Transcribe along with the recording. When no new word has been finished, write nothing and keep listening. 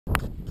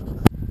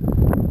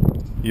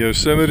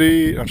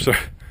Yosemite, I'm sorry,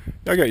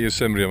 I got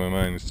Yosemite on my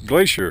mind. It's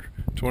Glacier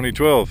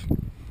 2012.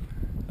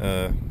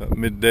 About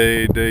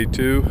midday, day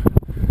 2.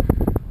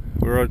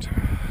 We're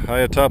high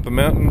atop a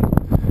mountain.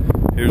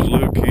 Here's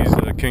Luke, he's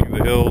the king of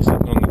the hill,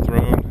 sitting on the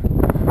throne.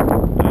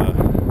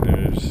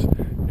 There's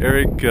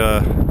Eric.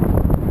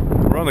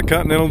 We're on the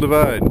Continental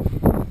Divide.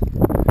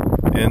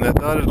 And that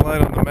dotted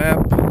line on the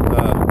map,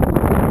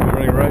 we're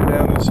running right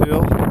down this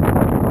hill.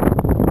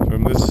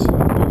 From this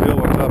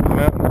hill on top of the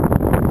mountain.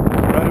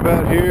 Right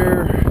about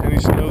here, any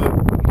snow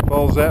that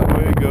falls that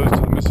way goes to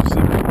the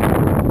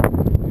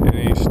Mississippi.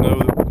 Any snow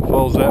that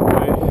falls that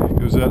way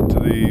goes out to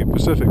the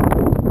Pacific.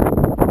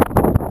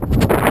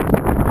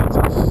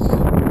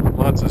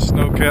 Lots of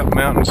snow-capped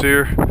mountains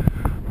here.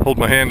 Hold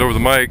my hand over the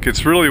mic.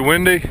 It's really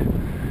windy.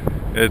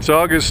 It's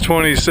August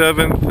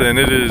 27th and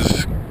it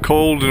is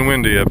cold and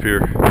windy up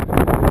here.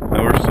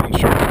 Now we're still in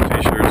shorts and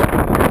t-shirts.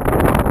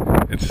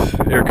 It's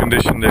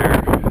air-conditioned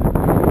air.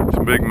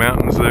 Some big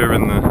mountains there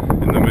in the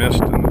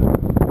mist and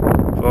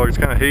the fog. It's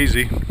kind of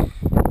hazy.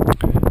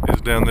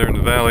 It's down there in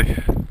the valley.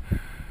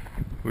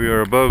 We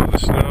are above the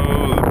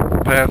snow.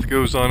 The path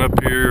goes on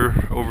up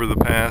here over the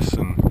pass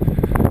and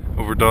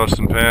over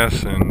Dawson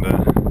Pass and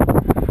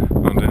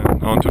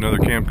on to another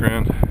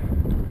campground.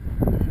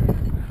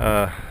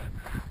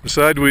 The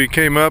side we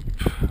came up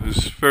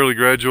is fairly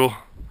gradual.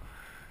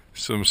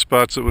 Some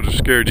spots that would have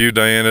scared you,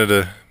 Diana,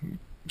 to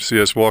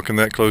see us walking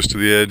that close to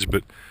the edge,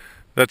 but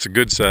that's a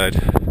good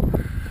side.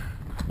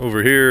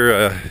 Over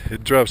here,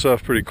 it drops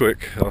off pretty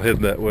quick. I'll head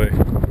that way.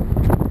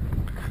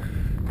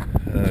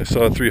 I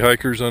saw 3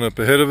 hikers on up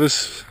ahead of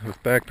us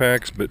with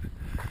backpacks, but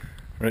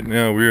right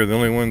now we are the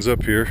only ones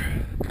up here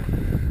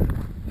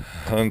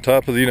on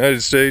top of the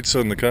United States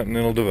on the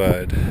Continental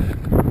Divide.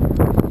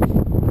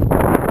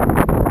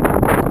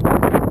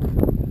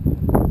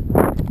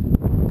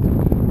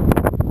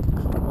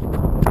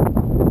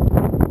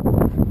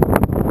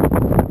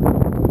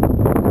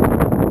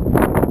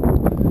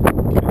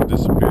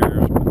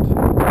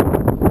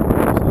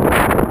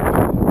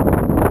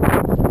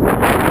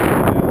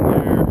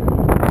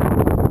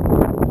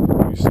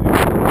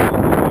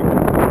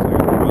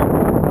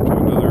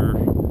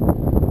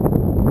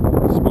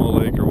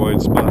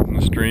 Spot in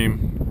the stream.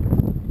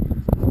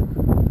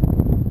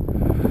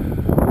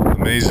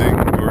 Amazing,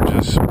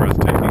 gorgeous,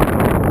 breathtaking.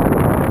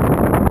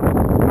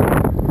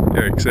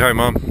 Eric, say hi,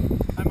 Mom.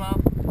 Hi,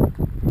 Mom.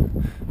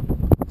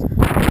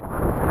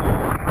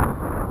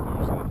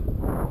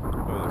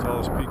 There's the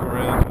tallest peak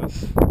around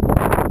us.